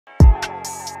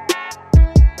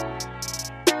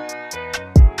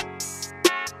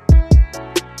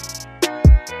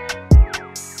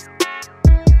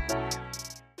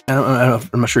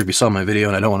I'm not sure if you saw my video,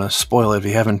 and I don't want to spoil it if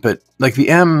you haven't, but like the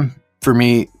M for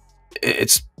me,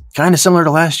 it's kind of similar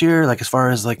to last year. Like as far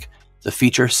as like the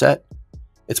feature set,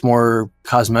 it's more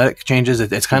cosmetic changes.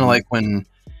 It's kind of like when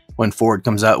Ford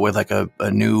comes out with like a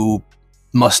new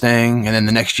Mustang, and then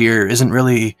the next year isn't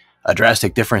really a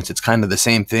drastic difference. It's kind of the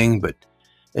same thing, but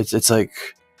it's like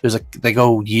they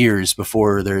go years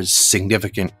before there's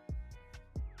significant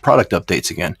product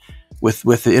updates again. With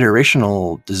the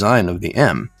iterational design of the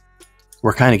M,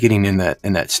 we're kind of getting in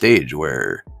that stage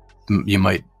where you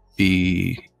might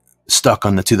be stuck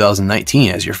on the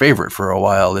 2019 as your favorite for a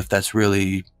while, if that's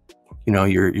really, you know,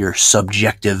 your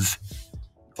subjective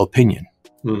opinion.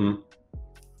 Mm-hmm.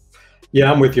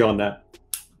 Yeah, I'm with you on that.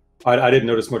 I didn't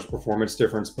notice much performance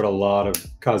difference, but a lot of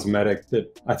cosmetic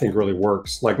that I think really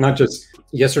works. Like, not just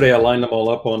yesterday, I lined them all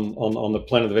up on the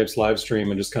Planet of the Vapes live stream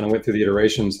and just kind of went through the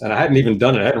iterations. And I hadn't even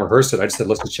done it. I hadn't rehearsed it. I just said,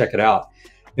 let's just check it out.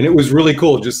 And it was really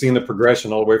cool just seeing the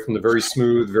progression all the way from the very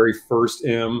smooth, very first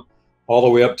M all the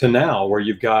way up to now, where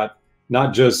you've got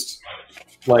not just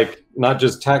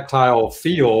tactile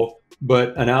feel,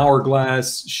 but an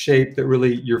hourglass shape that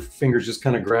really your fingers just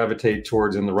kind of gravitate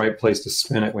towards in the right place to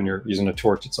spin it when you're using a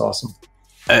torch. It's awesome.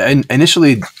 I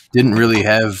initially didn't really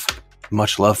have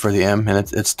much love for the M,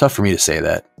 and it's tough for me to say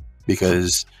that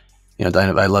because, you know,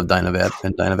 I love Dynavap,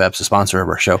 and Dynavap's a sponsor of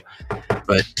our show,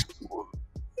 but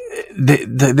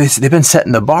they've been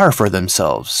setting the bar for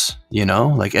themselves, you know,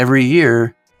 like every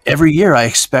year I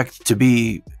expect to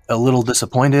be a little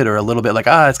disappointed or a little bit like,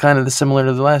 it's kind of similar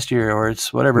to the last year, or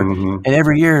it's whatever. Mm-hmm. And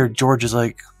every year George is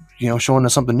like, you know, showing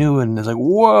us something new, and it's like,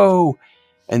 whoa.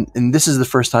 And this is the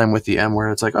first time with the M where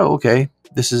it's like, oh, okay,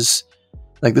 this is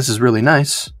really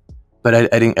nice.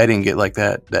 But I didn't get like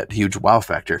that huge wow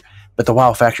factor. But the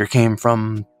wow factor came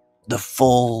from the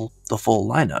full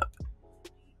lineup,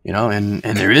 you know, and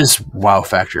there is wow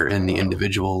factor in the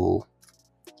individual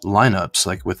lineups,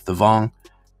 like with the Vong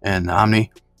and the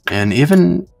Omni, and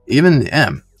even the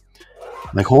M.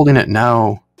 Like holding it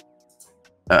now,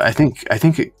 I think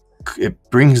it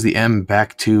brings the M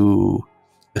back to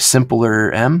a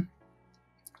simpler M,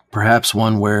 perhaps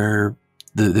one where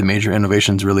the major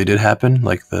innovations really did happen,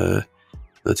 like the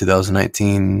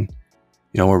 2019,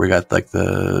 you know, where we got like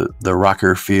the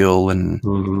rocker feel, and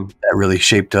that really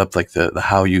shaped up like the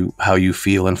how you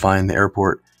feel and find the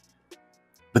airport.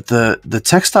 But the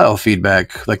textile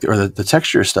feedback, like, or the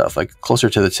texture stuff, like closer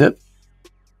to the tip,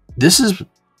 this is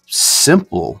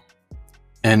simple,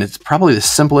 and it's probably the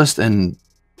simplest and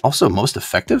also most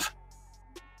effective.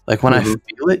 Like when I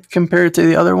feel it compared to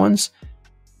the other ones,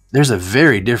 there's a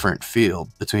very different feel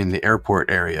between the airport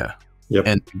area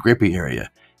and the grippy area.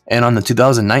 And on the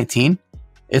 2019,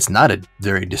 it's not a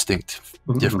very distinct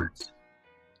difference.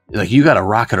 Like you got to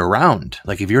rock it around.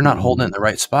 Like if you're not holding it in the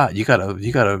right spot, you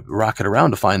gotta rock it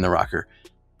around to find the rocker.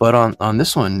 But on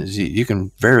this one, you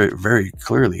can very, very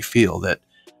clearly feel that,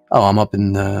 oh, I'm up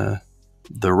in the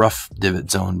rough divot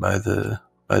zone by the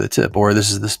tip, or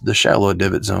this is the shallow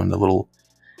divot zone, the little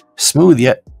smooth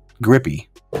yet grippy.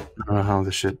 I don't know how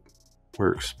this shit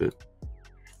works, but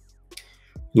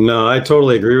no, I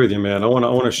totally agree with you, man. I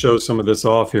want to show some of this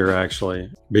off here actually,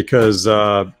 because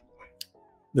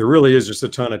there really is just a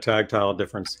ton of tactile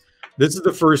difference. This is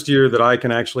the first year that I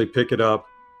can actually pick it up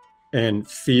and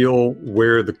feel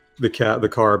where the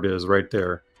carb is right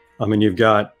there. I mean, you've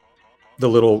got the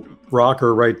little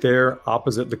rocker right there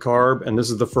opposite the carb, and this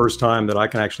is the first time that I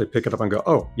can actually pick it up and go,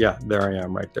 oh yeah, there I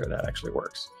am right there. That actually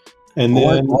works. And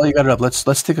then while you got it up,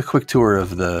 let's take a quick tour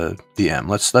of the M.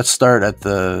 Let's start at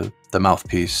the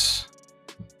mouthpiece.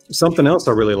 Something else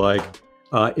I really like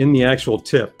in the actual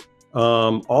tip.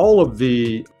 All of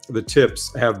the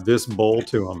tips have this bowl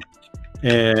to them,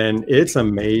 and it's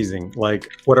amazing.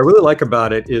 Like what I really like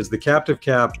about it is the captive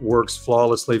cap works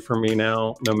flawlessly for me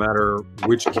now, no matter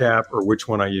which cap or which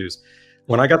one I use.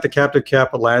 When I got the captive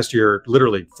cap last year,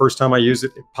 literally first time I used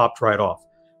it, it popped right off.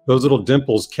 Those little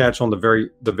dimples catch on the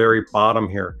very bottom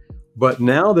here. But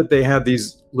now that they have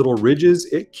these little ridges,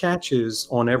 it catches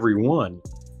on every one.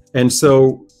 And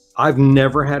so I've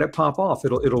never had it pop off.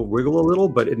 It'll wiggle a little,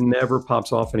 but it never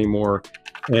pops off anymore.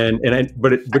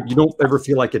 But you don't ever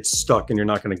feel like it's stuck and you're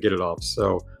not going to get it off.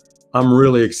 So I'm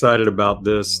really excited about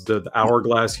this. The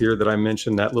hourglass here that I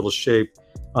mentioned, that little shape.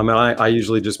 I mean, I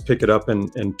usually just pick it up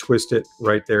and twist it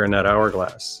right there in that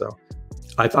hourglass. So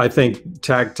I think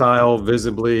tactile,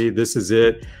 visibly, this is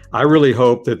it. I really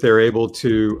hope that they're able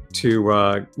to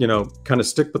you know, kind of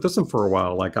stick with this one for a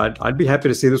while. Like I'd be happy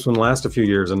to see this one last a few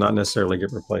years and not necessarily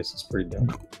get replaced. It's pretty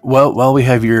dope. Well, while we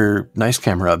have your nice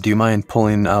camera up, do you mind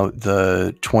pulling out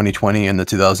the 2020 and the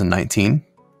 2019?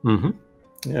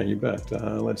 Yeah, you bet.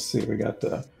 Let's see. We got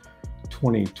the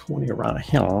 2020 around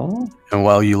here. And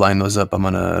while you line those up, I'm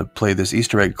going to play this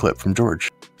Easter egg clip from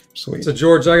George. Sweet. So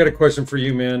George, I got a question for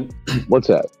you, man. What's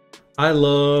that? I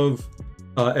love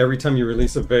every time you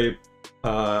release a vape,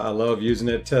 I love using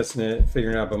it, testing it,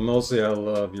 figuring out, but mostly I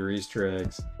love your Easter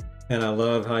eggs. And I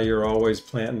love how you're always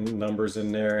planting numbers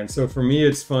in there. And so for me,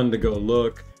 it's fun to go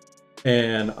look.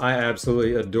 And I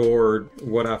absolutely adored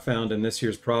what I found in this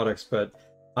year's products. But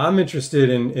I'm interested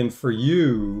in for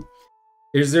you,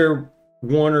 is there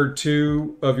one or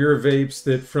two of your vapes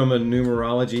that from a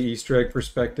numerology Easter egg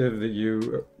perspective that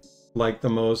you like the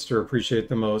most or appreciate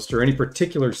the most, or any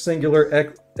particular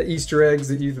singular Easter eggs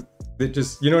that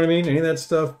just, you know what I mean? Any of that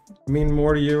stuff mean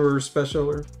more to you or special?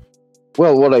 Or?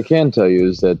 Well, what I can tell you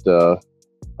is that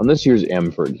on this year's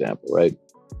M, for example, right?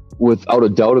 Without a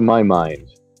doubt in my mind,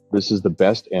 this is the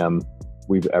best M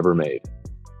we've ever made.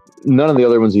 None of the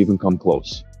other ones even come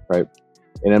close, right?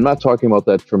 And I'm not talking about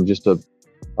that from just a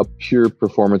pure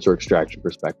performance or extraction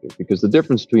perspective, because the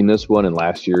difference between this one and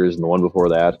last year's and the one before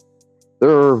that,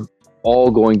 they're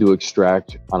all going to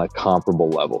extract on a comparable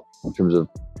level in terms of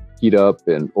heat up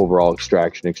and overall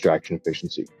extraction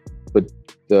efficiency. But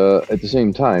at the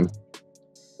same time,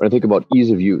 when I think about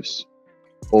ease of use,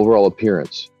 overall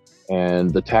appearance,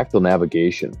 and the tactile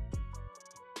navigation,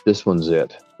 this one's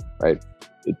it, right?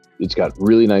 It's got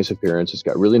really nice appearance. It's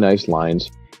got really nice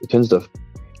lines. It tends to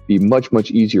be much,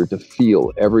 much easier to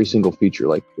feel every single feature,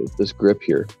 like this grip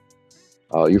here.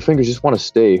 Your fingers just want to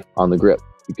stay on the grip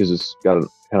because it's got a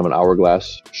kind of an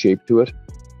hourglass shape to it.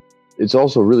 It's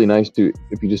also really nice to,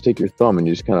 if you just take your thumb and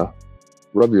you just kind of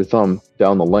rub your thumb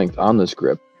down the length on this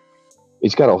grip,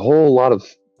 it's got a whole lot of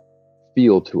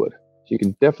feel to it. So you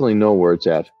can definitely know where it's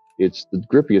at. It's the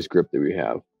grippiest grip that we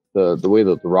have. The way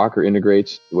that the rocker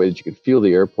integrates, the way that you can feel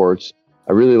the air ports,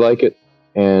 I really like it.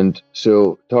 And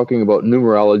so talking about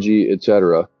numerology,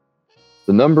 etc.,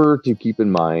 the number to keep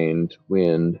in mind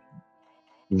when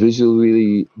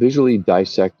visually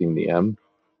dissecting the M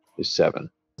is 7.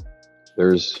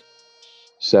 There's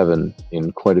 7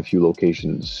 in quite a few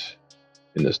locations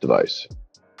in this device.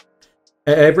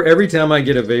 Every time I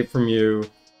get a vape from you,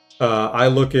 I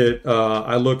look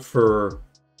for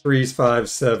 3s,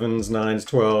 5s, 7s, 9s,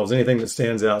 12s, anything that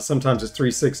stands out. Sometimes it's 3,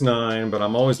 6, 9, but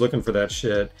I'm always looking for that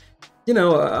shit. You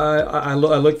know, I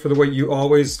look for the way you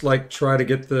always like try to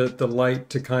get the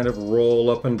light to kind of roll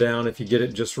up and down if you get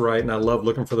it just right. And I love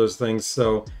looking for those things.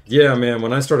 So yeah, man,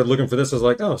 when I started looking for this, I was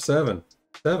like, oh, 7,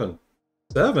 7,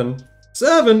 7,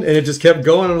 7. And it just kept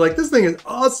going. I'm like, this thing is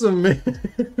awesome, man.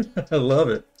 I love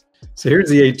it. So here's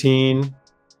the 18.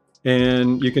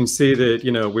 And you can see that,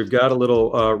 you know, we've got a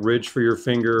little ridge for your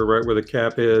finger right where the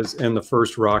cap is and the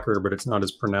first rocker, but it's not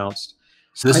as pronounced.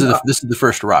 So this is the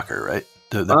first rocker, right?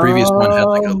 The previous one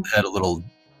had a little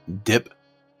dip,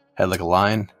 had like a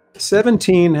line.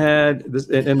 17 had this,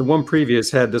 and the one previous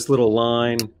had this little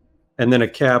line and then a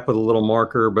cap with a little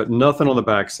marker, but nothing on the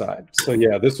backside. So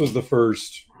yeah, this was the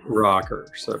first rocker,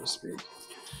 so to speak.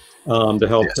 To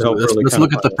help let's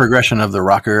look at the progression of the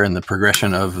rocker and the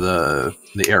progression of the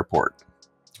airport.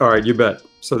 All right, you bet.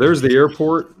 So there's the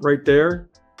airport right there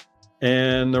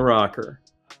and the rocker.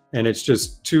 And it's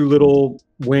just 2 little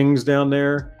wings down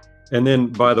there. And then,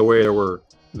 by the way, there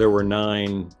were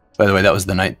 9. By the way, that was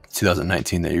the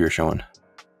 2019 that you were showing.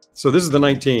 So this is the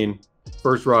 19,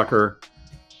 first rocker.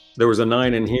 There was a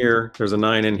 9 in here. There's a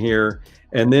 9 in here.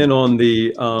 And then on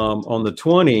the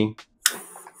 20,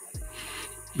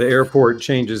 the airport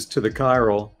changes to the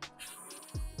chiral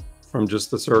from just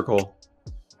the circle.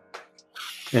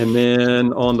 And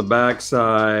then on the back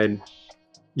side,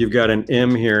 you've got an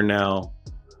M here now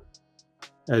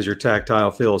as your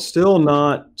tactile feel. Still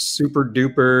not super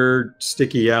duper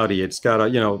sticky outy. It's got a,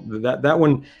 you know, that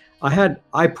one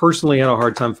I personally had a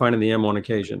hard time finding the M on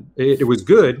occasion. It was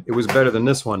good. It was better than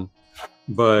this one,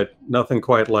 but nothing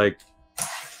quite like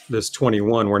this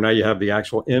 21 where now you have the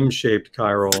actual M-shaped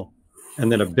chiral and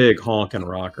then a big honking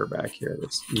rocker back here.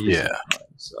 That's easy. Yeah.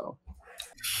 So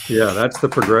yeah, that's the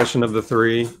progression of the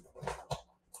 3.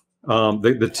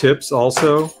 The tips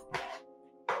also.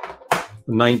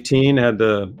 19 had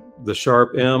the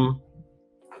sharp M.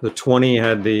 The 20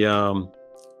 had the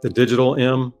digital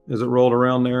M as it rolled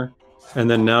around there. And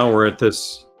then now we're at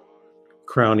this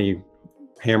crowny,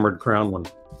 hammered crown one.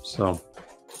 So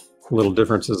little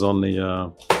differences on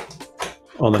the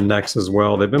necks as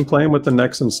well. They've been playing with the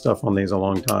necks and stuff on these a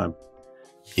long time.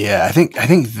 Yeah, I think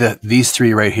that these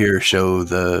 3 right here show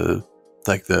the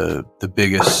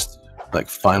biggest like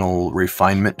final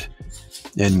refinement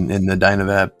in the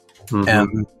Dynavap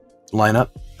M lineup.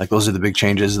 Like those are the big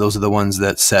changes. Those are the ones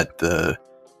that set the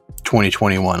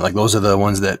 2021. Like those are the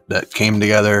ones that came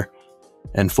together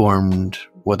and formed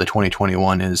what the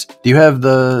 2021 is. Do you have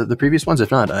the previous ones?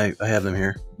 If not, I have them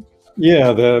here.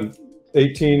 Yeah, the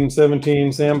 18, 17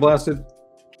 sandblasted.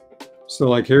 So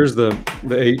like here's the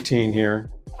 18 here.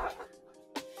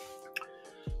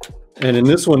 And in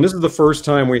this one, this is the first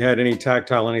time we had any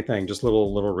tactile anything, just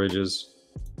little ridges.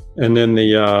 And then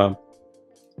the,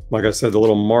 like I said, the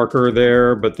little marker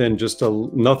there, but then just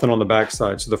nothing on the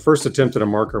backside. So the first attempt at a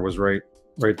marker was right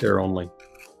there only.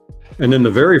 And then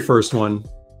the very first one,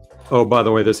 oh, by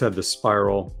the way, this had the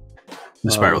spiral.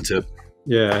 The spiral tip.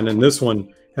 Yeah, and then this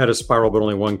one had a spiral, but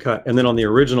only one cut. And then on the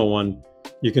original one,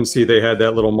 you can see they had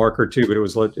that little marker too, but it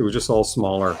was just all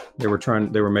smaller. They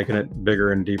were making it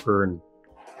bigger and deeper. And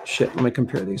shit, let me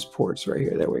compare these ports right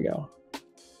here. There we go.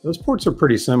 Those ports are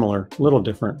pretty similar, a little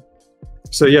different.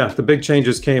 So yeah, the big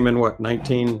changes came in what,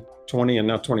 19, 20, and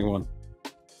now 21.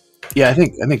 Yeah, I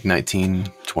think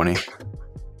 19, 20,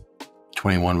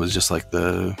 21 was just like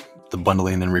the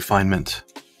bundling and refinement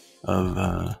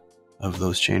of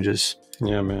those changes.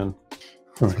 Yeah, man.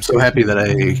 I'm so happy that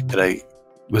I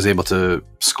was able to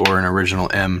score an original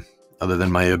M other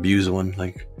than my abuse one.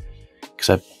 Like,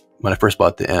 because when I first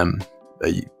bought the M,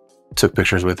 I took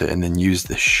pictures with it and then used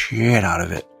the shit out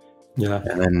of it. Yeah.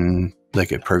 And then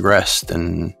like it progressed,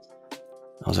 and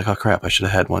I was like, oh crap, I should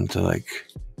have had one to like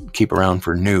keep around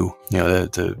for new,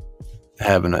 to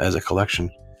have as a collection.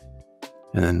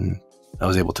 And then I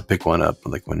was able to pick one up,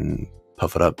 like when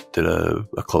Puff It Up did a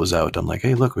closeout. I'm like,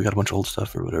 hey, look, we got a bunch of old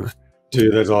stuff or whatever.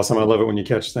 Dude, that's awesome. I love it when you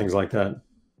catch things like that.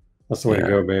 That's the way to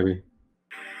go, baby.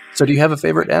 So do you have a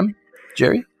favorite M,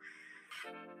 Jerry?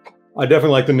 I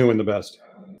definitely like the new one the best.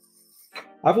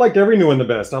 I've liked every new one the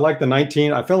best. I like the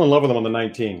 19. I fell in love with them on the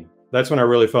 19. That's when I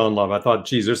really fell in love. I thought,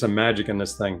 geez, there's some magic in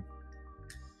this thing.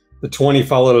 The 20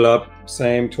 followed it up,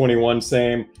 same. 21,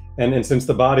 same. And since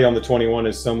the body on the 21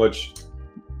 is so much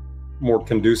more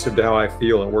conducive to how I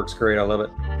feel, it works great. I love it.